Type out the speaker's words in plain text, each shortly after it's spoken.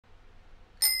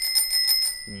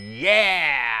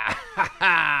Yeah!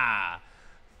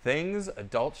 Things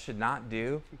adults should not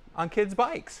do on kids'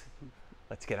 bikes.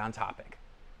 Let's get on topic.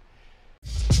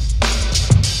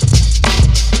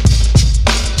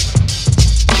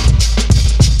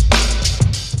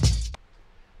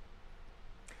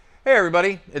 Hey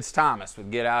everybody, it's Thomas with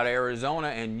Get Out Arizona,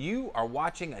 and you are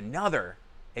watching another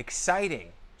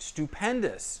exciting,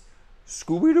 stupendous,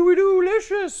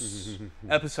 Scooby-Doo-Doo-licious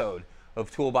episode of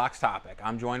Toolbox Topic.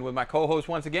 I'm joined with my co-host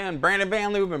once again, Brandon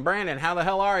Van Leuven. Brandon, how the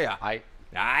hell are you? Hi.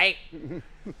 Hi.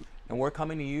 And we're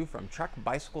coming to you from Truck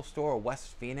Bicycle Store West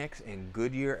Phoenix in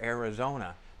Goodyear,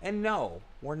 Arizona. And no,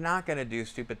 we're not going to do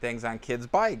stupid things on kids'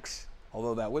 bikes,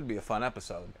 although that would be a fun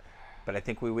episode. But I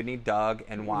think we would need Doug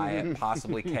and Wyatt,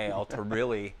 possibly Kale, to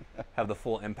really have the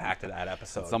full impact of that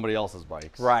episode. Somebody else's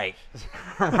bikes. Right.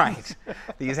 Right.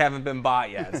 These haven't been bought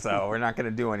yet, so we're not going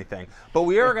to do anything. But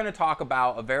we are going to talk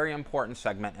about a very important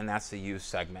segment, and that's the youth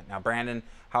segment. Now, Brandon,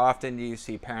 how often do you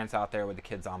see parents out there with the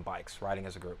kids on bikes, riding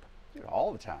as a group? Dude,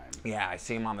 all the time. Yeah, I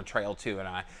see them on the trail too, and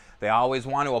they always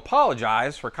want to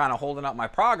apologize for kind of holding up my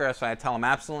progress. And I tell them,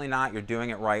 absolutely not. You're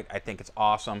doing it right. I think it's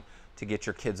awesome to get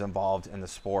your kids involved in the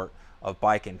sport of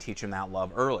biking, teach them that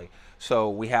love early. So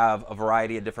we have a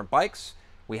variety of different bikes.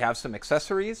 We have some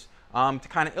accessories to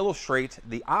kind of illustrate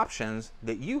the options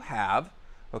that you have,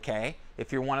 okay,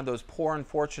 if you're one of those poor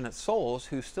unfortunate souls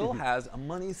who still has a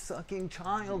money-sucking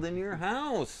child in your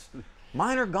house.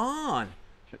 Mine are gone.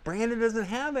 Brandon doesn't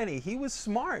have any. He was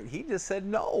smart. He just said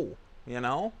no. You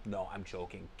know? No, I'm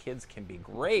joking. Kids can be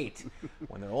great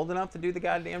when they're old enough to do the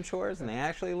goddamn chores and they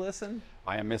actually listen.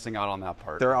 I am missing out on that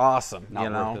part. They're awesome.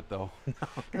 Not worth it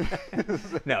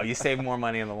though. No, you save more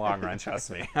money in the long run,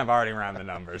 trust me. I've already ran the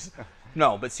numbers.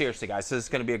 No, but seriously, guys, this is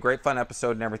going to be a great fun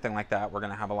episode and everything like that. We're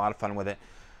going to have a lot of fun with it.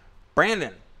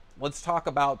 Brandon, let's talk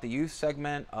about the youth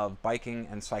segment of biking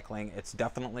and cycling. It's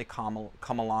definitely come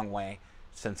a long way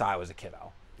since I was a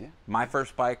kiddo. Yeah. My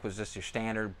first bike was just your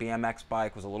standard BMX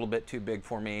bike. Was a little bit too big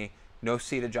for me. No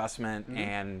seat adjustment,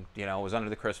 and you know, it was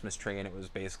under the Christmas tree, and it was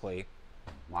basically.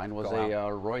 Mine was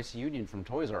a Royce Union from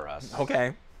Toys R Us.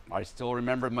 Okay. I still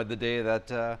remember the day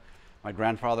that my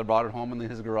grandfather brought it home in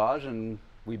his garage, and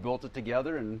we built it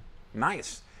together and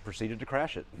nice. Proceeded to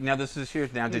crash it. Now this is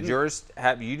yours. Now, did yours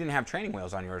have? You didn't have training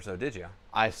wheels on yours, though, did you?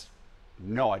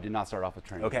 No, I did not start off with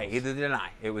training Okay, wheels. either did I.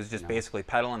 It was just basically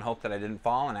pedal and hope that I didn't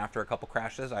fall, and after a couple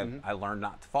crashes, I learned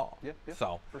not to fall. Yeah,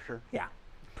 so, for sure. Yeah.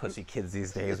 Pussy kids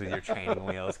these days with your training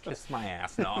wheels. Kiss my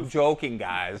ass. No, I'm joking,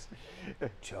 guys.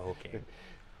 Joking.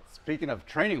 Speaking of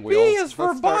training wheels. B is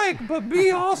for bike, but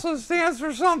B also stands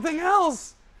for something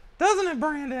else. Doesn't it,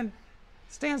 Brandon?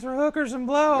 Stands for hookers and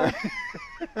blow.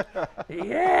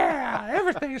 Yeah,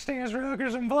 everything stands for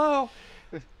hookers and blow.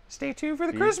 Stay tuned for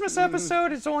the Christmas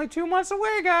episode. It's only 2 months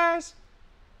away, guys.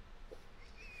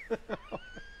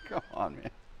 Come on, man.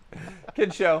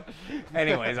 Good show.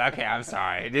 Anyways, okay, I'm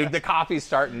sorry. Dude, the coffee's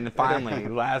starting finally.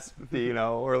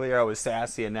 Earlier I was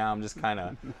sassy, and now I'm just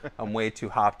I'm way too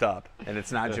hopped up, and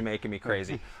it's not making me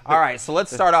crazy. All right, so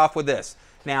let's start off with this.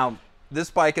 Now, this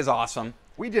bike is awesome.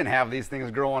 We didn't have these things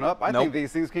growing up. I think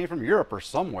these things came from Europe or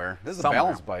somewhere. This is a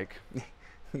balance bike.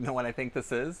 You know what I think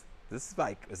this is? This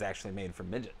bike is actually made for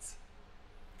midgets.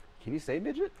 Can you say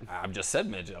midget? I've just said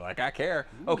midget, like I care.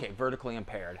 Okay, vertically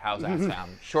impaired. How's that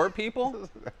sound? Short people?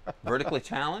 Vertically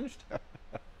challenged?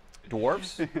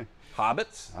 Dwarfs?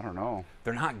 Hobbits? I don't know.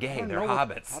 They're not gay, they're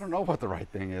hobbits. I don't know what the right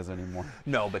thing is anymore.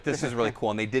 No, but this is really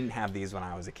cool, and they didn't have these when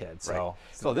I was a kid. So, right.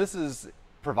 So this is,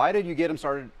 provided you get them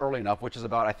started early enough, which is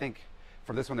about, I think,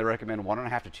 for this one they recommend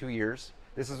 1.5 to 2 years.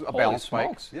 This is a balance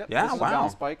bike. Yep, yeah, this is wow. a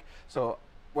balance bike. So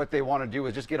what they want to do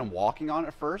is just get them walking on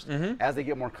it first. As they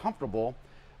get more comfortable,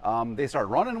 they start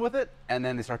running with it, and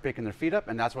then they start picking their feet up,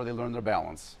 and that's where they learn their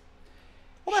balance.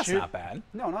 Well, that's not bad.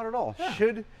 No, not at all. Yeah.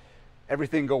 Should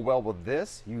everything go well with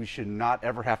this, you should not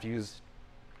ever have to use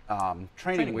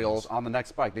training wheels on the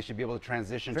next bike. They should be able to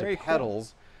transition to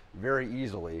pedals very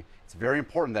easily. It's very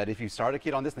important that if you start a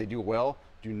kid on this and they do well,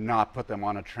 do not put them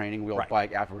on a training wheel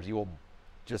bike afterwards. You will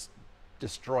just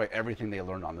destroy everything they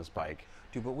learned on this bike.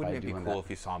 Dude, but wouldn't it be cool if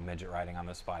you saw a midget riding on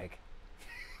this bike?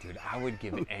 Dude, I would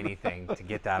give anything to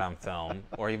get that on film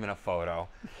or even a photo.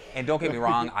 And don't get me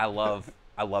wrong, I love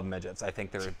midgets. I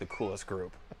think they're the coolest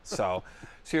group. So,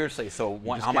 seriously,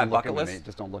 on my bucket list.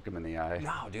 Just don't look them in the eye.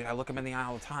 No, dude, I look them in the eye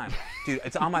all the time. Dude,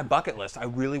 it's on my bucket list. I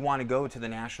really want to go to the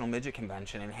National Midget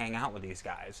Convention and hang out with these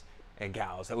guys and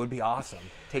gals. That would be awesome.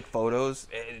 Take photos.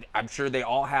 I'm sure they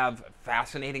all have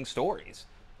fascinating stories.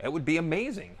 It would be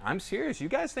amazing. I'm serious. You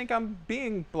guys think I'm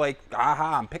being like,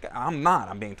 I'm not.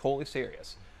 I'm being totally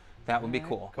serious. That would be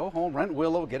cool. Go home, rent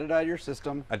Willow, get it out of your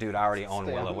system. Dude, I already own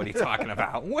Willow. What are you talking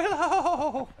about?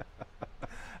 Willow!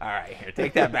 All right, here,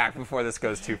 take that back before this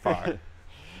goes too far.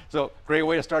 So great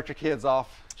way to start your kids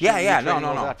off. Yeah, no.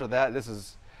 After that, this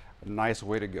is a nice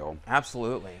way to go.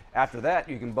 Absolutely. After that,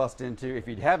 you can bust into, if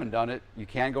you haven't done it, you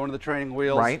can go into the training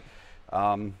wheels. Right.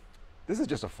 This is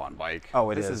just a fun bike.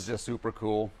 Oh, This is just super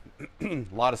cool. A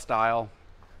lot of style.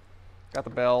 Got the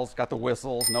bells, got the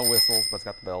whistles. No whistles, but it's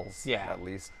got the bells. Yeah. At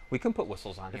least. We can put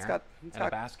whistles on here. It's got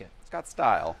a basket. It's got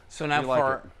style. So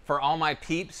now for all my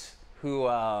peeps who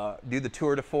do the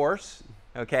Tour de Force,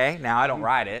 okay, now I don't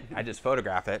ride it, I just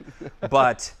photograph it,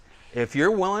 but if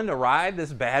you're willing to ride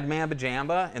this Bad Mamba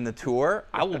Jamba in the Tour,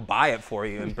 I will buy it for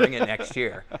you and bring it next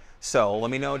year. So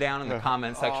let me know down in the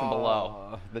comment section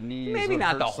below. The knees. Maybe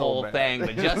not the whole so thing,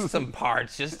 but just some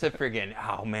parts, just to friggin',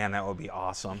 oh man, that would be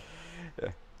awesome.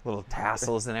 Little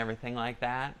tassels and everything like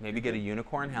that. Maybe get a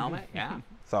unicorn helmet. Yeah.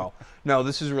 So, no,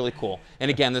 this is really cool.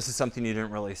 And again, this is something you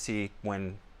didn't really see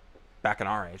when back in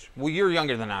our age. Well, you're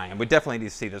younger than I am. We definitely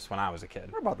did see this when I was a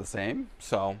kid. We're about the same.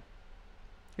 So,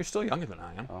 you're still younger than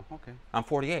I am. Oh, okay. I'm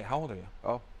 48. How old are you?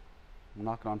 Oh, I'm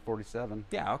knocking on 47.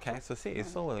 Yeah, okay. So, see, it's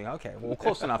still really, okay. Well,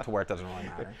 close enough to where it doesn't really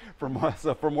matter.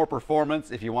 For more performance,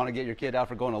 if you want to get your kid out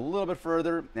for going a little bit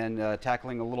further and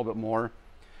tackling a little bit more,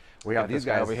 we have these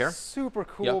guys over here. Super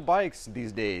cool bikes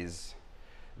these days.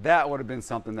 That would have been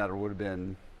something that would have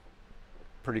been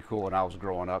pretty cool when I was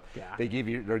growing up. Yeah.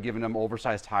 They're giving them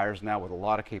oversized tires now with a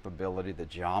lot of capability. The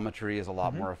geometry is a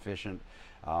lot more efficient.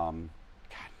 I'd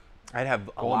have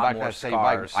a Going lot back more to that same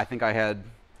bike, scars. I think I had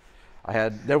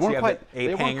they weren't quite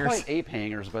ape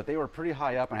hangers, but they were pretty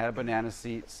high up. And I had a banana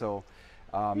seat, so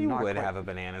you would have a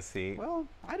banana seat. Well,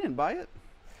 I didn't buy it.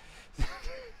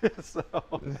 So.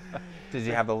 Did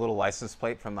you have the little license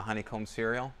plate from the honeycomb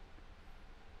cereal?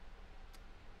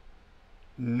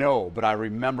 No, but I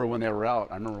remember when they were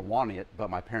out. I remember wanting it, but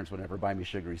my parents would never buy me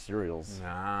sugary cereals.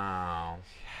 No.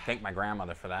 Thank my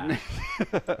grandmother for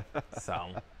that. So,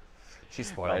 she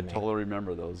spoiled me. I totally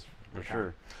remember those for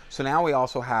sure. So now we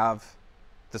also have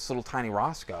this little tiny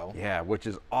Roscoe. Yeah, which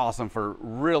is awesome for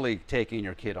really taking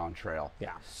your kid on trail.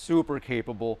 Yeah. Super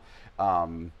capable.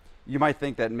 You might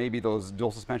think that maybe those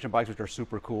dual suspension bikes, which are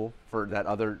super cool for that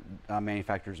other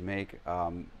manufacturers make,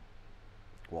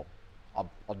 well, I'll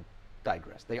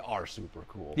digress. They are super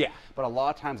cool. Yeah. But a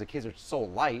lot of times the kids are so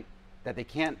light that they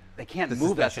can't The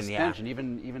move that suspension, suspension,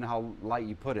 even how light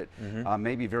you put it,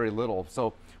 maybe very little.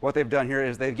 So what they've done here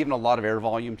is they've given a lot of air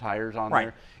volume tires on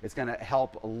there. It's going to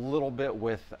help a little bit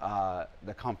with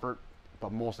the comfort,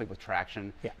 but mostly with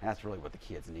traction. Yeah. And that's really what the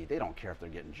kids need. They don't care if they're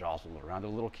getting jostled around. They're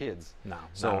little kids. No,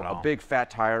 so not at all. a big fat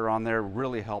tire on there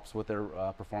really helps with their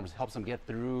performance. Helps them get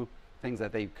through things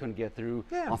that they couldn't get through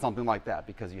on something like that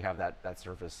because you have that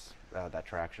surface, that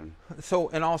traction. So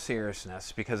in all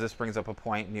seriousness, because this brings up a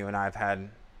point, and you and I have had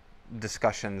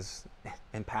discussions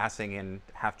in passing and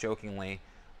half jokingly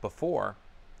before,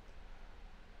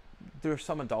 there are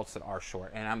some adults that are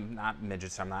short, and I'm not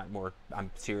midgets, I'm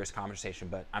serious conversation,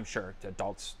 but I'm sure the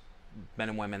adults, men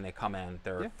and women, they come in,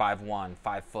 they're 5'1",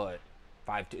 5 foot,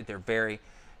 5'2", they're very,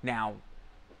 now,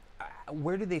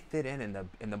 where do they fit in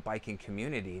the biking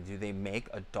community? Do they make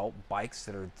adult bikes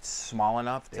that are small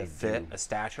enough to fit a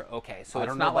stature? Okay, so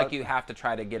it's not like you have to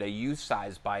try to get a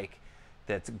youth-size bike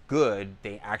that's good.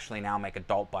 They actually now make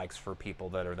adult bikes for people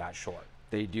that are that short.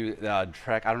 They do.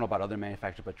 Trek, I don't know about other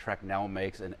manufacturers, but Trek now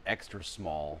makes an extra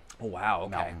small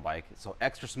mountain bike. So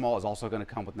extra small is also going to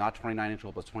come with not 29-inch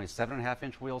wheels, but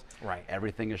 27.5-inch wheels. Right.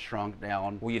 Everything is shrunk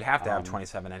down. Well, you'd have to have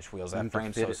 27-inch wheels. That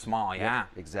frame's so small. Yeah.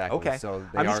 Exactly. Okay. So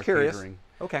they I'm are just curious. catering.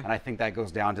 Okay. And I think that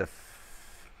goes down to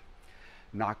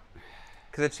not.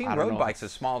 Because I've seen road bikes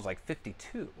as small as like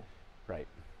 52. Right.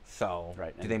 So,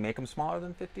 do they make them smaller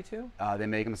than 52? They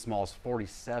make them as small as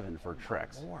 47 for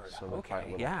Treks. Lord, so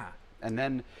okay, yeah. And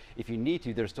then, if you need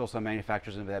to, there's still some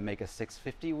manufacturers that make a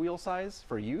 650 wheel size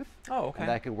for youth. Oh, okay. And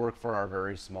that could work for our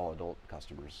very small adult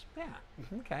customers. Yeah.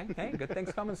 Okay. Hey, good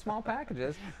things come in small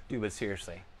packages. Dude, but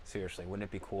seriously, wouldn't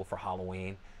it be cool for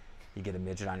Halloween? You get a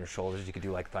midget on your shoulders. You could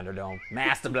do like Thunderdome,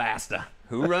 Master Blaster.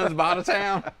 Who runs Bottle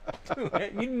Town?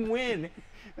 You'd win.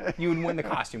 You would win the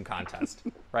costume contest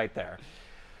right there.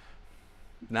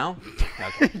 No?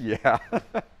 Okay. Yeah.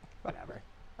 Whatever.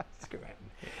 Screw it.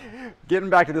 Getting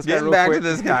back to this guy real quick.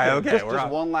 Okay, just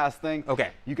one last thing.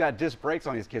 Okay. You got disc brakes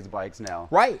on these kids' bikes now.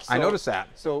 Right. I noticed that.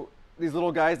 So these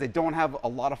little guys, they don't have a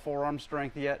lot of forearm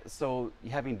strength yet. So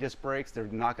having disc brakes, they're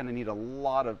not going to need a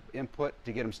lot of input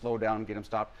to get them slowed down, get them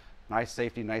stopped. Nice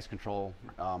safety, nice control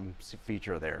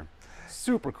feature there.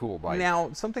 Super cool bike.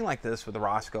 Now, something like this with the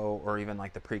Roscoe or even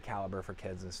like the Pre-Caliber for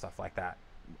kids and stuff like that,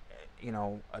 you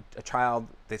know, a child,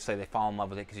 they say they fall in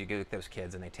love with it because you get those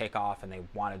kids and they take off and they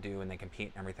want to do and they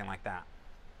compete and everything like that.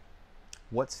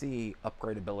 What's the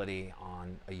upgradability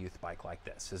on a youth bike like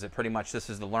this? Is it pretty much this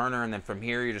is the learner, and then from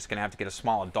here you're just going to have to get a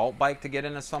small adult bike to get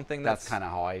into something That's kind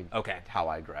of how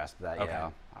I grasp that. Okay.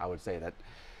 Yeah, I would say that.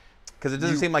 Because it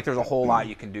doesn't seem like there's a whole lot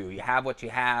you can do. You have what you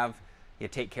have. You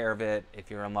take care of it.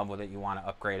 If you're in love with it, you want to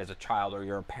upgrade as a child, or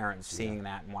you're a parent seeing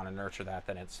that and want to nurture that,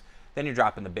 then you're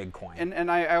dropping the big coin.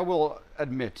 And I will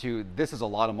admit too, this is a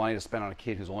lot of money to spend on a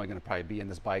kid who's only going to probably be in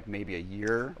this bike maybe a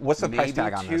year. What's the price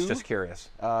tag on this? Just curious.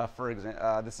 For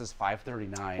example, this is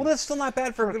 $539. Well, that's still not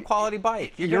bad for a good quality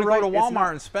bike. You're going to go to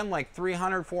Walmart and spend like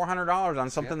 $300, $400 on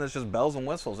something that's just bells and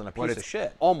whistles and a piece of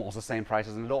shit. Almost the same price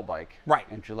as an adult bike. Right.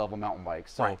 Entry-level mountain bike.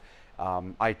 So, right.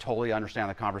 I totally understand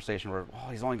the conversation where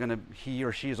he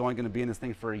or she is only going to be in this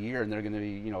thing for a year, and they're going to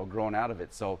be growing out of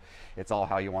it. So it's all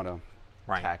how you want to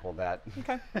tackle that.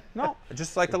 Okay. No, I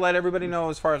just like to let everybody know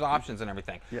as far as options and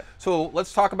everything. Yeah. So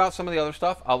let's talk about some of the other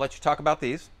stuff. I'll let you talk about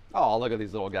these. Oh, look at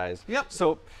these little guys. Yep.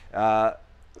 So,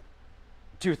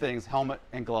 two things: helmet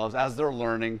and gloves. As they're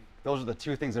learning, those are the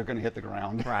two things that are going to hit the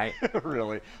ground. Right.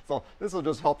 Really. So this will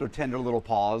just help their tender little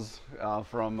paws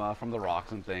from the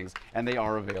rocks and things, and they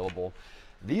are available.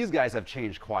 These guys have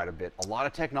changed quite a bit. A lot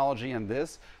of technology in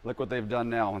this. Look what they've done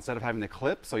now. Instead of having the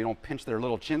clip so you don't pinch their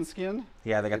little chin skin.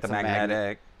 Yeah, they got the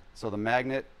magnetic. So the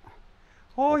magnet.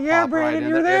 Oh yeah, Brandon,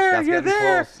 you're there. You're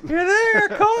there. You're there.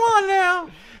 Come on now.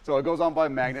 So it goes on by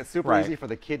magnet. Super easy for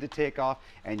the kid to take off,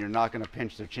 and you're not going to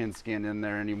pinch their chin skin in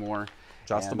there anymore.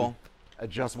 Adjustable. And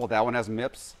adjustable. That one has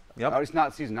MIPS. Yep. It's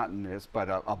not MIPS, but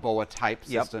a BOA type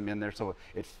system in there, so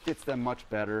it fits them much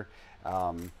better.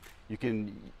 You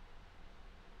can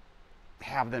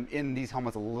have them in these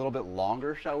helmets a little bit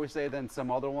longer, shall we say, than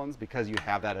some other ones, because you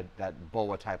have that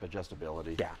BOA type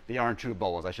adjustability. Yeah. They aren't true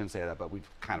BOAs, I shouldn't say that, but we've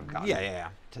kind of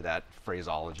gotten to that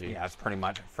phraseology. Yeah, it's pretty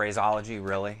much phraseology,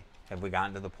 really. Have we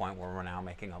gotten to the point where we're now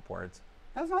making up words?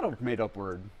 That's not a made-up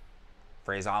word.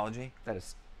 Phraseology? That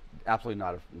is absolutely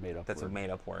not a made-up word. That's a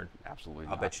made-up word. Absolutely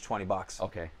I'll bet you $20.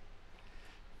 Okay.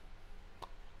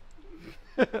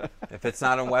 If it's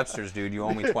not in Webster's, dude, you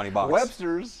owe me $20.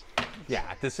 Webster's?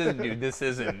 Yeah, this isn't, dude. This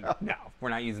isn't. No, we're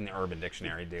not using the Urban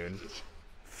Dictionary, dude.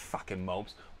 Fucking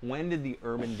mopes. When did the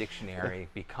Urban Dictionary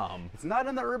become? It's not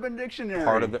in the Urban Dictionary.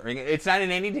 Part of the. It's not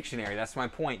in any dictionary. That's my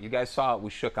point. You guys saw it. We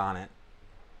shook on it.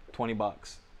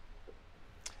 $20.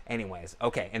 Anyways,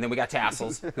 okay, and then we got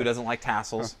tassels. Who doesn't like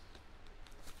tassels?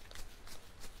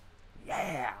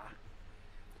 Yeah.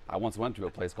 I once went to a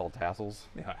place called Tassels.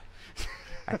 Yeah.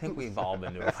 I think we've all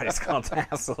been to a place called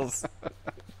Tassels.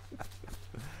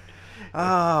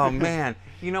 Oh, man.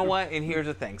 You know what? And here's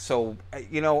the thing. So,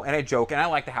 and I joke, and I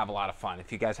like to have a lot of fun.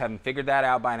 If you guys haven't figured that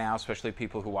out by now, especially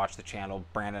people who watch the channel,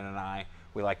 Brandon and I,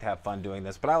 we like to have fun doing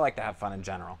this, but I like to have fun in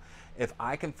general. If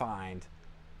I can find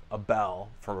a bell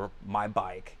for my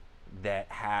bike that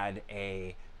had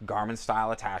a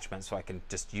Garmin-style attachment so I can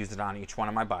just use it on each one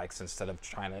of my bikes instead of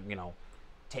trying to,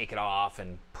 take it off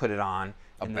and put it on.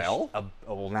 A bell?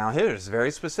 Well, now here's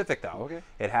very specific, though. Okay.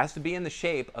 It has to be in the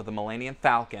shape of the Millennium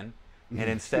Falcon, and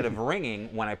instead of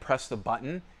ringing, when I press the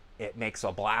button, it makes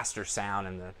a blaster sound,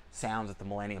 and the sounds at the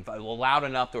Millennium Falcon, loud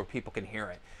enough where people can hear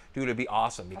it. Dude, it'd be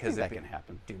awesome because that can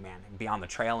happen. Dude, man, be on the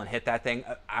trail and hit that thing.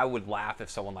 I would laugh if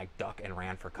someone ducked and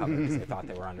ran for cover because they thought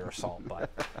they were under assault. But,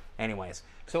 anyways,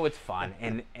 so it's fun,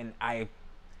 and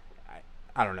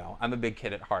I don't know. I'm a big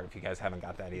kid at heart. If you guys haven't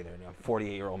got that either,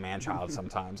 48-year-old man child.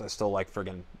 Sometimes I still like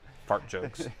friggin' fart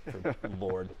jokes. For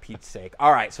Lord Pete's sake.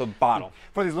 All right, so bottle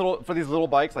for these little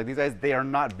bikes like these guys. They are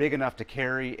not big enough to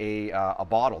carry a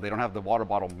bottle. They don't have the water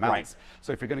bottle mounts. Right.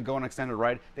 So if you're going to go on an extended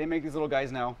ride, they make these little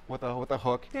guys now with a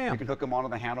hook. Yeah. You can hook them onto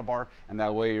the handlebar, and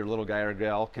that way your little guy or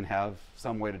gal can have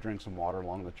some way to drink some water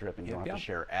along the trip, and you don't have to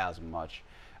share as much.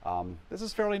 This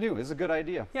is fairly new. This is a good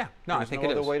idea. Yeah, no, I think no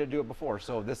it other is. way to do it before.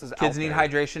 So this is Kids out need there.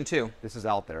 hydration too. This is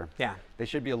out there. Yeah. They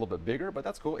should be a little bit bigger, but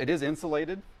that's cool. It is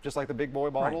insulated, just like the big boy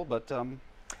bottle, but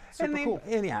super cool.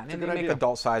 And they make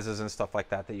adult sizes and stuff like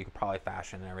that you could probably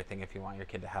fashion and everything if you want your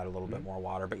kid to have a little bit more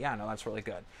water. But yeah, no, that's really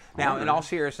good. Now, in all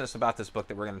seriousness about this book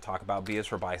that we're going to talk about, B is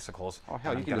for bicycles. Oh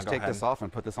hell, you can just take this off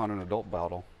and put this on an adult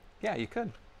bottle. Yeah, you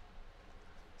could.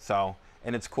 So,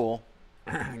 and it's cool.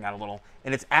 I got a little,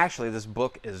 and it's actually, this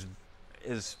book is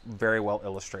very well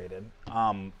illustrated.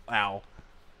 Now,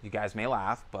 you guys may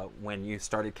laugh, but when you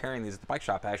started carrying these at the bike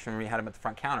shop, actually, when you had them at the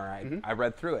front counter, I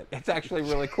read through it. It's actually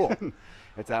really cool.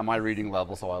 It's at my reading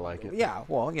level, so I like it. Yeah,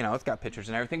 well, it's got pictures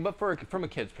and everything, but from a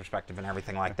kid's perspective and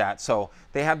everything like that. So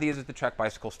they have these at the Trek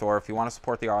Bicycle Store. If you want to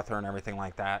support the author and everything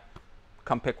like that,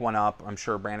 come pick one up. I'm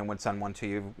sure Brandon would send one to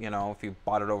you, if you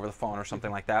bought it over the phone or something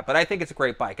like that. But I think it's a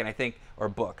great bike, or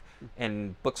book.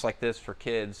 And books like this for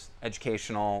kids,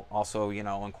 educational, also,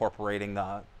 incorporating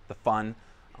the fun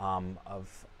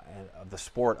of the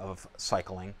sport of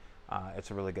cycling,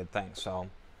 it's a really good thing. So,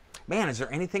 man, is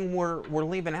there anything we're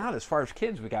leaving out as far as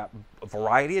kids? We got a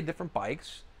variety of different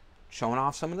bikes, showing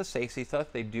off some of the safety stuff.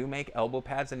 They do make elbow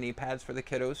pads and knee pads for the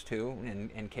kiddos too,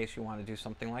 in case you want to do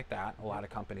something like that. A lot of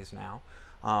companies now.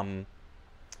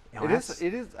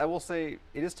 It is. I will say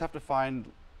it is tough to find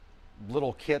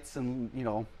little kits, and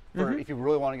if you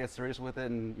really want to get serious with it,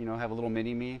 and have a little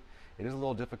mini me, it is a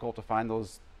little difficult to find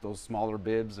those smaller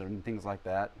bibs and things like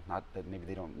that. Not that maybe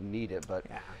they don't need it, but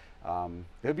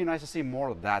it would be nice to see more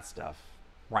of that stuff.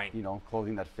 Right.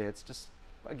 Clothing that fits. Just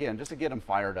to get them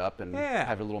fired up and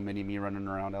have a little mini me running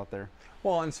around out there.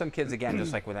 Well, and some kids, again,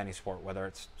 just like with any sport, whether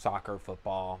it's soccer,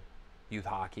 football, youth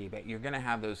hockey, but you're going to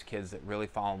have those kids that really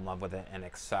fall in love with it and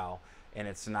excel. And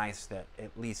it's nice that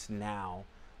at least now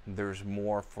there's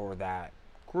more for that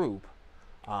group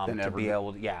than to be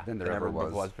able to, than there ever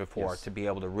was before, to be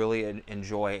able to really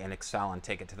enjoy and excel and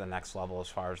take it to the next level as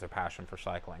far as their passion for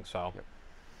cycling. So,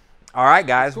 all right,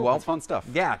 guys. Cool. Well, it's fun stuff.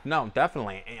 Yeah, no,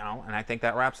 definitely. And I think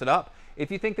that wraps it up. If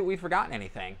you think that we've forgotten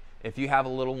anything, if you have a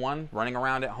little one running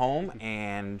around at home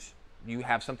and you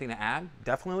have something to add,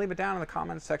 definitely leave it down in the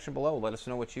comments section below. Let us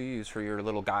know what you use for your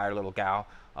little guy or little gal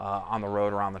on the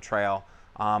road or on the trail.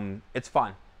 It's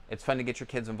fun. It's fun to get your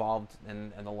kids involved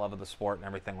in the love of the sport and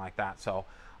everything like that. So,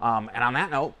 and on that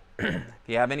note, if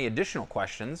you have any additional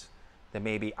questions that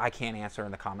maybe I can't answer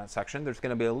in the comment section, there's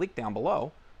going to be a link down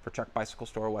below for Chuck Bicycle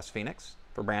Store West Phoenix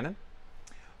for Brandon.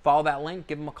 Follow that link,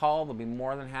 give them a call. They'll be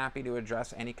more than happy to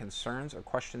address any concerns or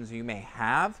questions you may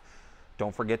have.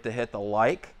 Don't forget to hit the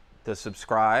like, the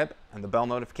subscribe, and the bell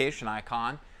notification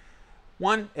icon.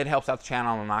 One, it helps out the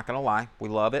channel, I'm not going to lie. We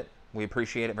love it. We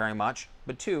appreciate it very much.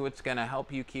 But two, it's going to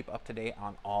help you keep up to date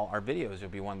on all our videos. You'll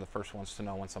be one of the first ones to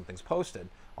know when something's posted.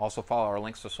 Also follow our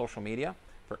links to social media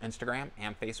for Instagram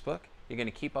and Facebook. You're going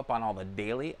to keep up on all the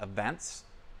daily events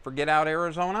for Get Out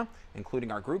Arizona,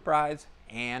 including our group rides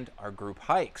and our group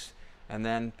hikes. And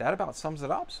then that about sums it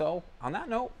up. So on that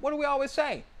note, what do we always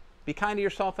say? Be kind to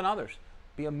yourself and others.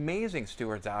 Be amazing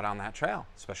stewards out on that trail,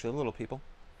 especially the little people.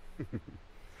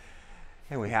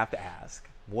 And we have to ask,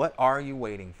 what are you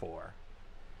waiting for?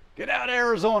 Get out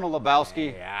Arizona,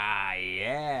 Lebowski.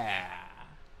 Yeah.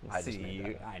 We'll see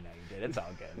you. I know you did. It's all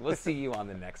good. We'll see you on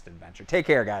the next adventure. Take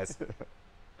care, guys.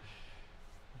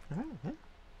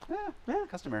 Yeah,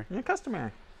 customary. Yeah,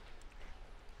 customary.